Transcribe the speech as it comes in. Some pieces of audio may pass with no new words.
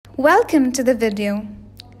Welcome to the video.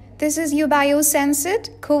 This is UBIO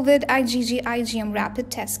SENSIT COVID IgG IgM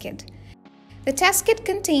Rapid Test Kit. The test kit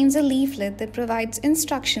contains a leaflet that provides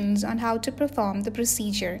instructions on how to perform the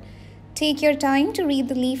procedure. Take your time to read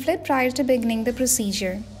the leaflet prior to beginning the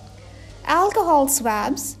procedure. Alcohol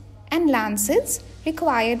swabs and lancets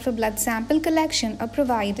required for blood sample collection are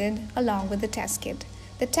provided along with the test kit.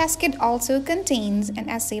 The test kit also contains an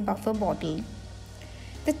assay buffer bottle.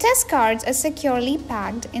 The test cards are securely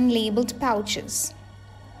packed in labeled pouches.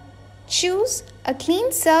 Choose a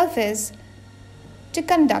clean surface to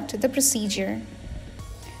conduct the procedure.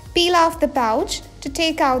 Peel off the pouch to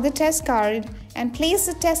take out the test card and place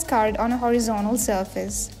the test card on a horizontal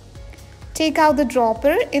surface. Take out the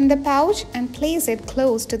dropper in the pouch and place it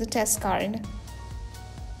close to the test card.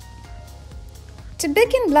 To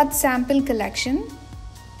begin blood sample collection,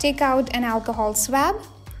 take out an alcohol swab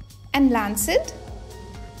and lancet.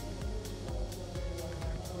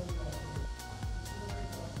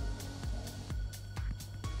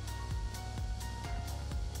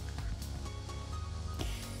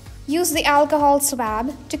 Use the alcohol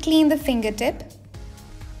swab to clean the fingertip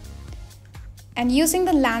and using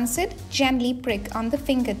the lancet, gently prick on the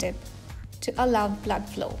fingertip to allow blood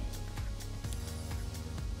flow.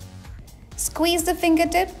 Squeeze the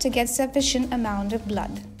fingertip to get sufficient amount of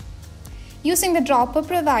blood. Using the dropper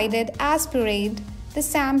provided, aspirate the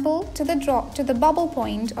sample to the bubble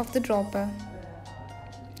point of the dropper.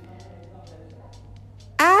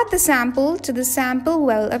 Add the sample to the sample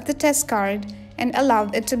well of the test card and allow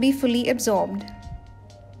it to be fully absorbed.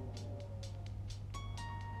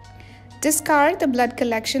 Discard the blood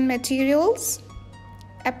collection materials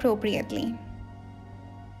appropriately.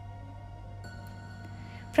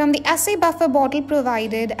 From the assay buffer bottle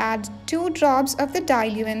provided, add 2 drops of the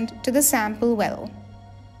diluent to the sample well.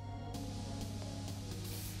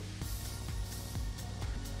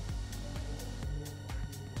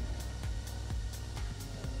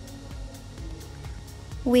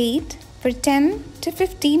 Wait for 10 to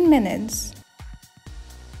 15 minutes.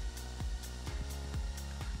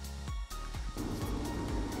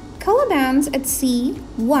 Color bands at C,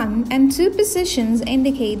 1 and 2 positions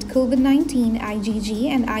indicate COVID-19 IgG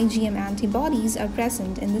and IgM antibodies are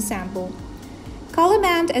present in the sample. Color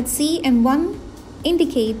band at C and 1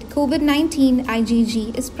 indicate COVID-19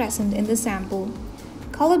 IgG is present in the sample.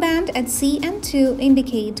 Color band at C and 2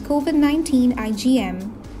 indicate COVID-19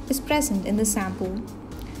 IgM is present in the sample.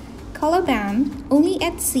 Color band only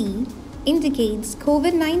at C indicates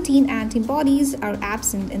COVID-19 antibodies are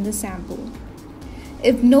absent in the sample.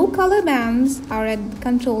 If no color bands are at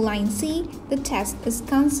control line C, the test is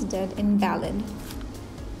considered invalid.